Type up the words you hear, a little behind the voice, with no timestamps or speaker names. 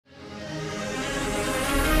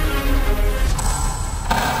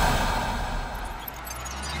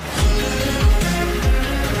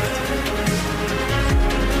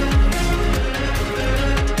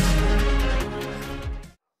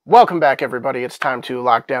Welcome back, everybody. It's time to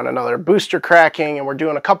lock down another booster cracking, and we're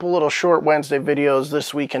doing a couple little short Wednesday videos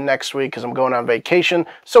this week and next week because I'm going on vacation.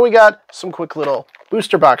 So we got some quick little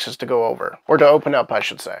booster boxes to go over, or to open up, I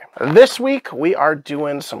should say. This week, we are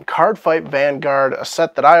doing some Cardfight Vanguard, a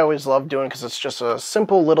set that I always love doing because it's just a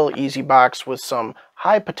simple little easy box with some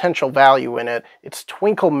high potential value in it. It's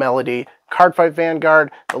Twinkle Melody, Cardfight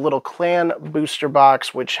Vanguard, the little clan booster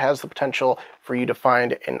box, which has the potential for you to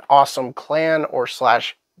find an awesome clan or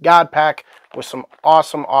slash God pack with some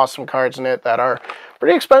awesome cards in it that are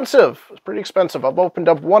pretty expensive. It's pretty expensive. I've opened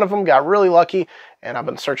up one of them, got really lucky, and I've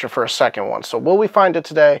been searching for a second one. So will we find it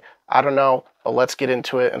today? I don't know, but let's get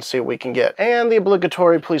into it and see what we can get. And the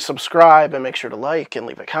obligatory, please subscribe and make sure to like and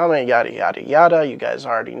leave a comment, yada, yada, yada. You guys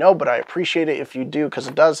already know, but I appreciate it if you do because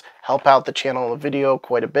it does help out the channel and the video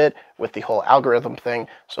quite a bit with the whole algorithm thing.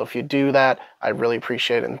 So if you do that, I really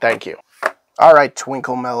appreciate it and thank you. All right,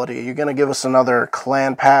 Twinkle Melody, you're going to give us another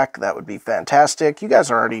clan pack. That would be fantastic. You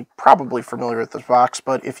guys are already probably familiar with this box,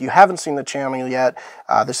 but if you haven't seen the channel yet,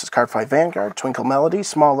 this is Cardfight Vanguard, Twinkle Melody,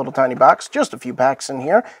 small little tiny box, just a few packs in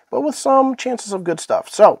here, but with some chances of good stuff.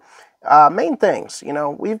 So, main things, you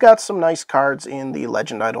know, we've got some nice cards in the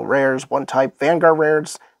Legend Idol rares, one type. Vanguard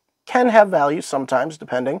rares can have value sometimes,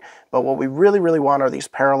 depending, but what we really want are these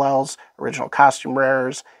parallels, original costume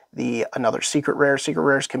rares, another secret rare. Secret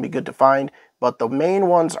rares can be good to find, but the main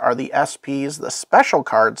ones are the SPs, the special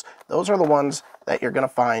cards. Those are the ones that you're going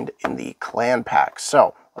to find in the clan packs.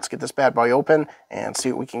 So let's get this bad boy open and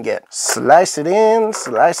see what we can get. Slice it in,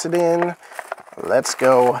 slice it in. Let's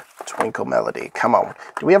go Twinkle Melody. Come on.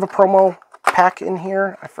 Do we have a promo pack in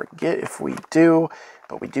here? I forget if we do,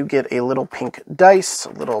 but we do get a little pink dice,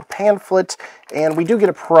 a little pamphlet, and we do get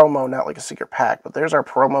a promo, not like a secret pack, but there's our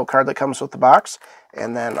promo card that comes with the box,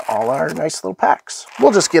 and then all our nice little packs.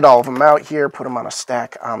 We'll just get all of them out here, put them on a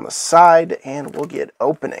stack on the side, and we'll get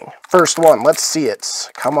opening. First one, let's see it.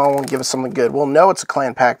 Come on, give us something good. We'll know it's a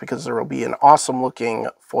clan pack because there will be an awesome looking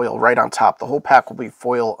foil right on top. The whole pack will be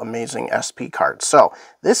foil amazing SP cards. So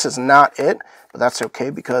this is not it, but that's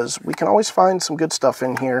okay because we can always find some good stuff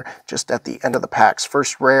in here just at the end of the packs.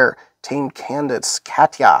 First rare, Tame Candace,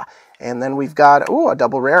 Katya. And then we've got, a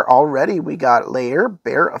double rare already. We got Lair,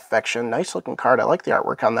 Bear Affection. Nice looking card. I like the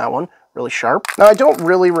artwork on that one. Really sharp. Now, I don't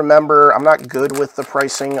really remember. I'm not good with the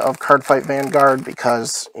pricing of Cardfight Vanguard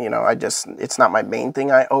because, you know, it's not my main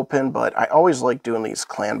thing I open, but I always like doing these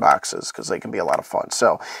clan boxes because they can be a lot of fun.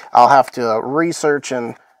 So I'll have to research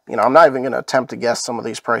and, you know, I'm not even going to attempt to guess some of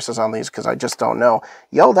these prices on these because I just don't know.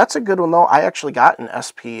 Yo, that's a good one, though. I actually got an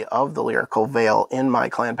SP of the Lyrical Veil in my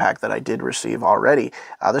clan pack that I did receive already.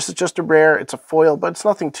 This is just a rare. It's a foil, but it's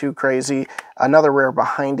nothing too crazy. Another rare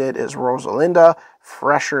behind it is Rosalinda,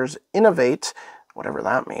 Fresher's Innovate, whatever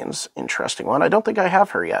that means. Interesting one. I don't think I have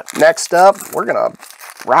her yet. Next up, we're going to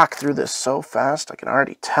rock through this so fast. I can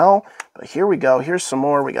already tell, but here we go. Here's some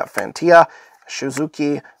more. We got Fantia,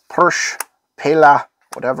 Shizuki, Persh, Pela,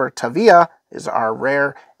 whatever. Tavia is our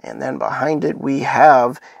rare, and then behind it we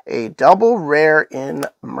have a double rare in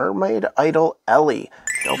Mermaid Idol Ellie.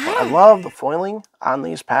 I love the foiling on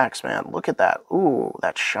these packs, man. Look at that. Ooh,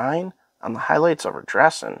 that shine on the highlights of her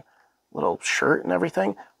dress and little shirt and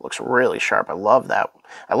everything. Looks really sharp. I love that.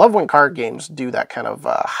 I love when card games do that kind of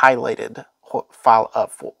highlighted foil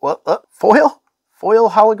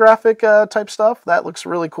holographic type stuff. That looks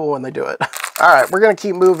really cool when they do it. All right, we're going to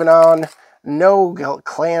keep moving on. No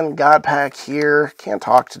clan god pack here. Can't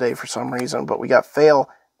talk today for some reason, but we got Fail,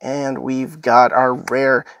 and we've got our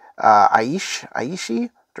rare Aishi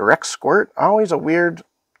Direct Squirt. Always a weird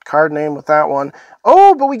card name with that one.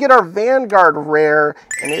 Oh, but we get our Vanguard rare,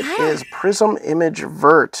 and it is Prism Image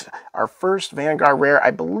Vert. Our first Vanguard rare.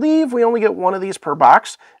 I believe we only get one of these per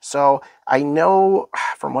box, so I know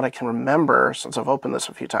from what I can remember, since I've opened this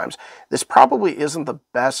a few times, this probably isn't the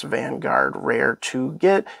best Vanguard rare to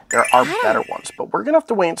get. There are better ones, but we're going to have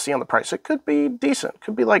to wait and see on the price. It could be decent.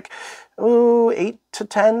 Could be like, 8 to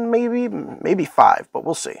 10 maybe 5, but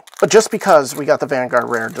we'll see. But just because we got the Vanguard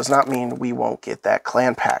rare does not mean we won't get that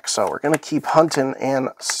clan pack, so we're going to keep hunting and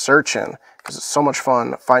searching because it's so much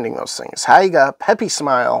fun finding those things. Haiga, Peppy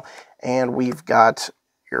Smile, and we've got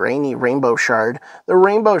Urani Rainbow Shard, the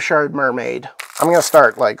Rainbow Shard Mermaid. I'm going to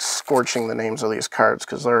start like scorching the names of these cards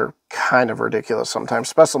because they're kind of ridiculous sometimes.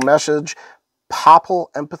 Special Message,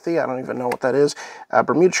 Popple Empathy, I don't even know what that is.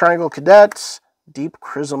 Bermuda Triangle Cadets, Deep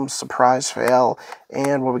Chrism Surprise Fail,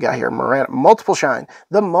 and what we got here, Miranda, Multiple Shine,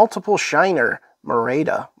 the Multiple Shiner,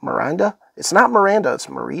 Miranda? It's not Miranda, it's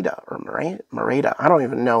Merida, or Merida. I don't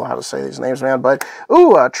even know how to say these names, man, but,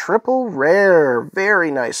 ooh, a triple rare, very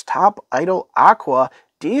nice. Top Idol Aqua,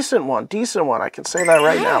 decent one, I can say that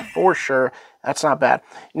right now, for sure. That's not bad.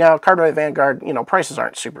 Now, Cardfight Vanguard, you know, prices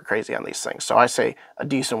aren't super crazy on these things. So I say a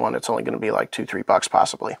decent one, it's only going to be like $2-3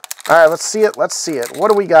 possibly. All right, let's see it. Let's see it.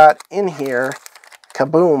 What do we got in here?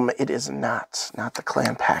 Kaboom. It is not the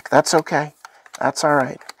clan pack. That's okay. That's all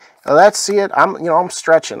right. Now, let's see it. I'm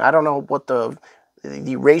stretching. I don't know what the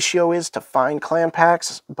ratio is to find clan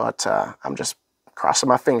packs, but I'm just crossing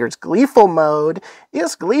my fingers. Gleeful mode.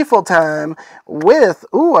 It's Gleeful time with,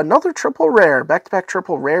 ooh, another triple rare. Back-to-back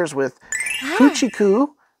triple rares with Kuchiku,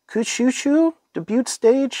 Kuchuchu, debut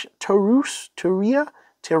stage, Tirayu.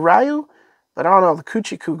 But I don't know, the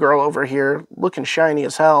Kuchiku girl over here looking shiny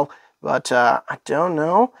as hell. But I don't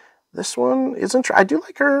know. This one isn't. I do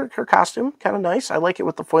like her costume. Kind of nice. I like it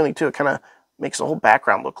with the foiling too. It kind of makes the whole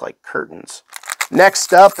background look like curtains.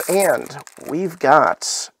 Next up, and we've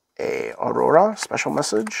got a Aurora special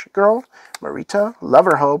message girl, Marita,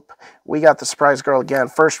 Lover Hope. We got the surprise girl again.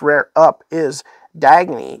 First rare up is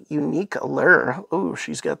Dagny, unique allure. Ooh,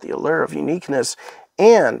 she's got the allure of uniqueness.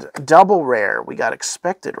 And double rare, we got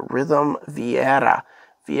expected rhythm Vieira.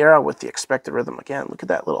 Vieira with the expected rhythm again. Look at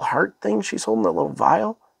that little heart thing she's holding, that little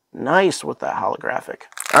vial. Nice with that holographic.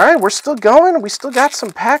 All right, we're still going. We still got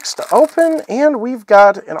some packs to open, and we've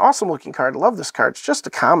got an awesome looking card. I love this card. It's just a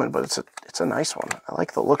common, but it's a nice one. I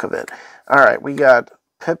like the look of it. All right, we got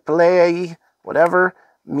Pepley, whatever,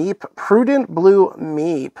 Meep, Prudent Blue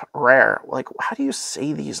Meep, rare. Like, how do you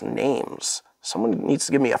say these names? Someone needs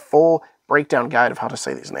to give me a full breakdown guide of how to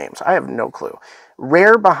say these names. I have no clue.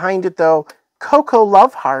 Rare behind it, though, Coco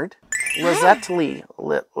Loveheart, Lizette Lee,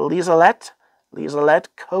 Lizelette,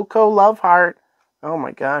 Coco Loveheart. Oh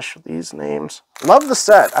my gosh, these names. Love the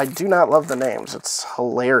set. I do not love the names. It's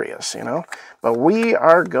hilarious, you know? But we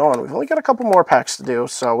are going. We've only got a couple more packs to do.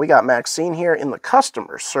 So we got Maxine here in the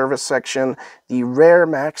customer service section, the rare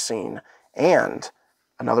Maxine, and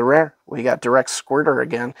another rare. We got Direct Squirter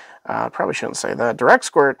again. Probably shouldn't say that. Direct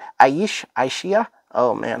Squirt, Aishia.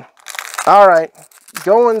 Oh man. All right,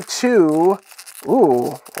 going to,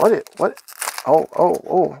 ooh, what?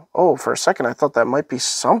 Oh, for a second I thought that might be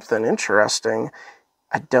something interesting.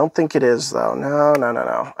 I don't think it is, though.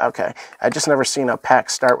 No. Okay, I just never seen a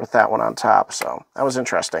pack start with that one on top, so that was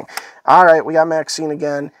interesting. All right, we got Maxine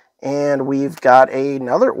again, and we've got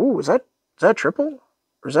another, ooh, is that triple?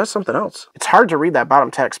 Or is that something else? It's hard to read that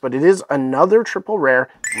bottom text, but it is another triple rare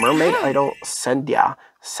Mermaid Idol Sedna,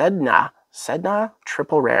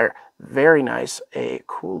 triple rare. Very nice, a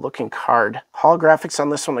cool looking card. Holographics on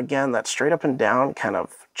this one again, that straight up and down kind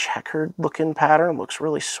of checkered looking pattern looks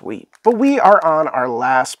really sweet. But we are on our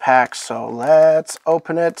last pack, so let's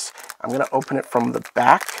open it. I'm gonna open it from the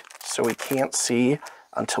back so we can't see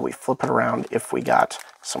until we flip it around if we got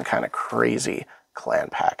some kind of crazy clan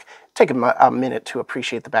pack. Take a minute to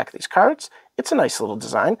appreciate the back of these cards. It's a nice little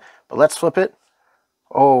design, but let's flip it.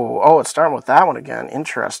 Oh, it's starting with that one again.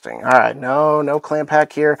 Interesting. All right, no clan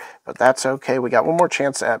pack here, but that's okay. We got one more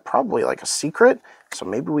chance at probably like a secret, so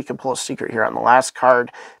maybe we can pull a secret here on the last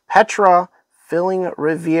card. Petra, Filling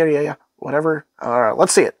Riviera, whatever. All right,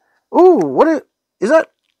 let's see it. Ooh, what is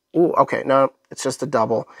that? Ooh, okay, no, it's just a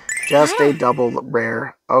double. Just a double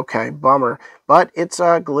rare. Okay, bummer. But it's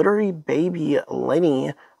a Glittery Baby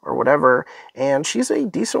Lenny, or whatever, and she's a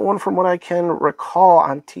decent one from what I can recall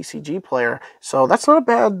on TCG Player, so that's not a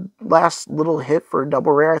bad last little hit for a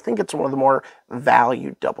double rare. I think it's one of the more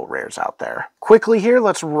valued double rares out there. Quickly here,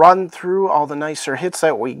 let's run through all the nicer hits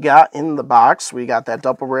that we got in the box. We got that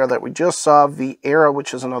double rare that we just saw, Vieira,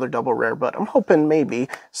 which is another double rare, but I'm hoping maybe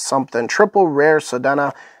something. Triple rare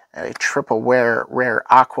Sedana, a triple rare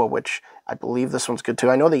Aqua, which I believe this one's good too.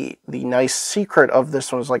 I know the nice secret of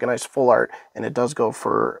this one is like a nice full art, and it does go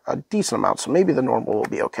for a decent amount, so maybe the normal will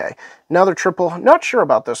be okay. Another triple, not sure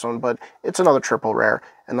about this one, but it's another triple rare.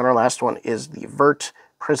 And then our last one is the Vert,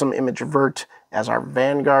 Prism Image Vert as our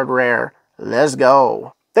Vanguard rare. Let's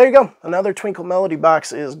go. There you go. Another Twinkle Melody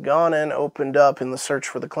box is gone and opened up in the search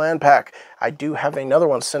for the clan pack. I do have another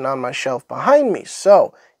one sitting on my shelf behind me,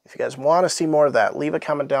 so if you guys want to see more of that, leave a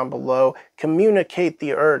comment down below. Communicate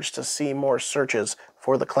the urge to see more searches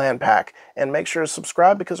for the clan pack. And make sure to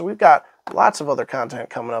subscribe because we've got lots of other content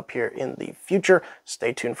coming up here in the future.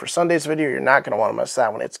 Stay tuned for Sunday's video. You're not going to want to miss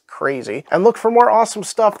that one. It's crazy. And look for more awesome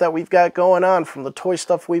stuff that we've got going on, from the toy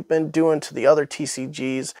stuff we've been doing to the other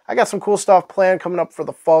TCGs. I got some cool stuff planned coming up for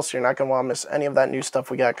the fall, so you're not going to want to miss any of that new stuff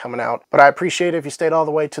we got coming out. But I appreciate it if you stayed all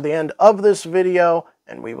the way to the end of this video,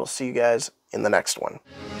 and we will see you guys in the next one.